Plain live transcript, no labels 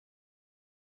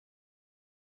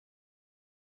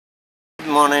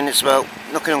Morning, it's about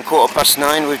knocking on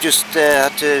 9:15. We've just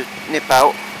had to nip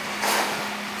out.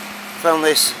 Found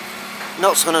this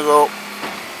knots on a rope.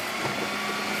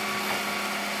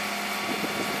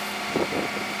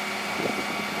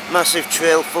 Massive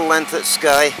trail, full length at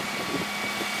sky.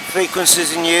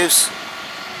 Frequencies in use.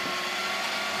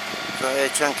 So I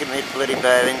try and keep my bloody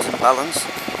bearings and balance.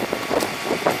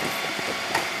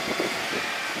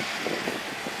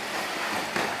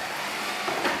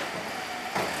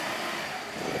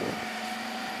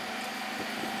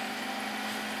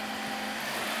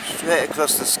 Straight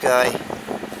across the sky.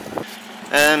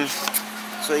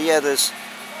 So yeah, there's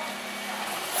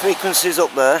frequencies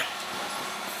up there,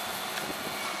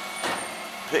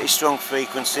 pretty strong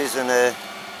frequencies, and a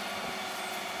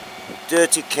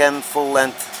dirty Chem full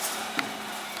length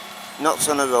knots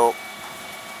on a rope.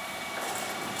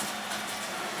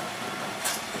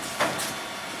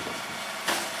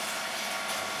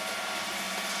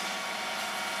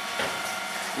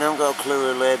 Now I've got a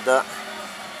clue who laid that.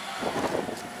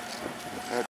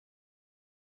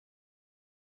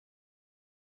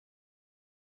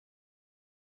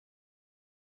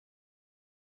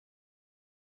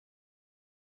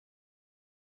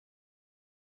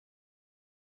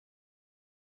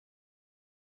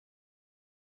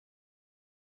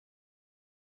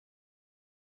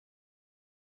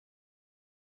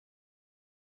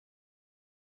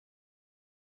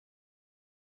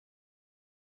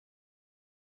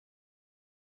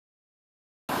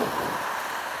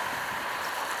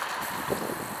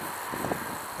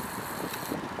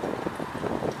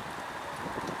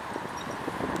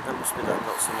 That must be that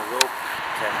knots on a rope.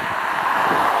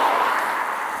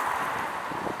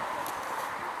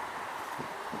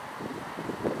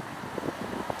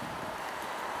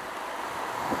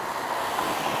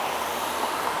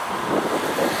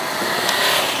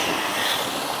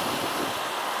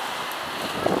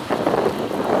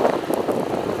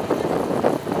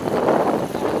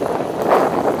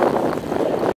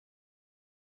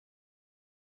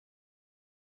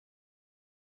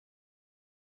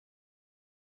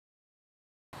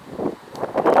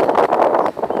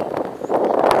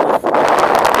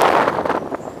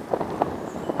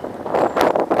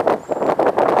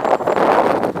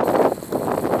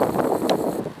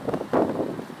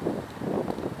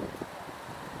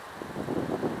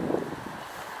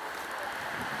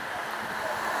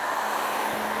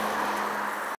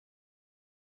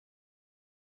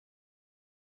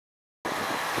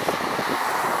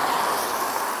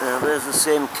 Now there's the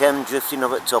same Chem drifting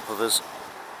up at top of us.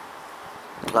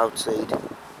 Cloud seed.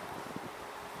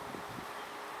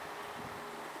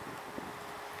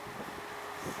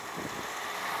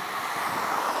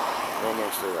 Very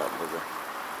nicely that, brother.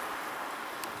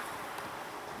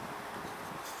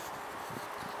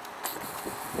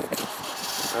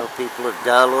 Well, people of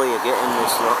Darlow, you're getting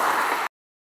this lot.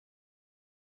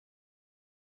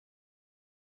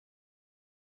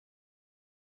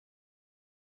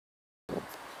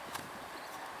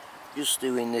 Just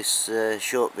doing this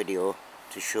short video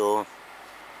to show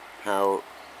how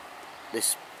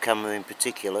this camera in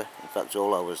particular, in fact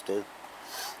all ours do,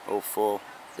 all four,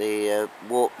 they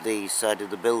warp the side of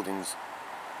the buildings.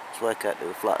 That's why I can't do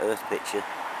a flat earth picture.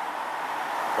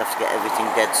 I have to get everything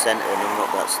dead centre and I'm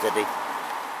not that steady.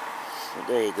 But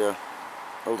there you go,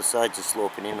 all the sides are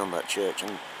sloping in on that church,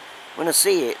 and when I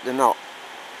see it they're not,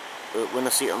 but when I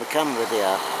see it on the camera they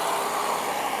are.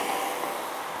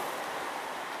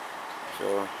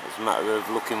 So it's a matter of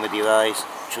looking with your eyes,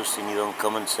 trusting your own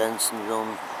common sense and your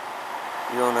own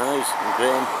eyes and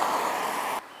brain.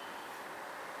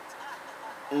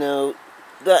 Now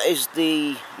that is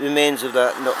the remains of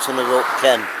that knots on a rope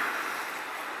Chem.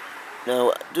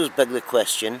 Now it does beg the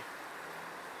question,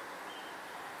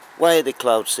 why are they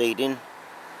cloud seeding?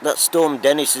 That storm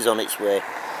Dennis is on its way,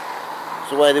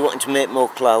 so why are they wanting to make more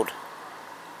cloud?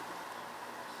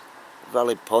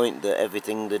 Valid point that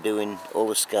everything they're doing, all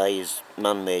the sky is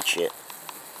man-made shit.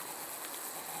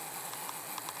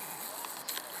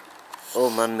 All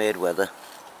man-made weather.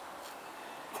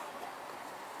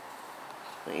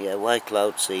 But yeah, why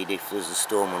cloud seed if there's a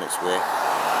storm on its way?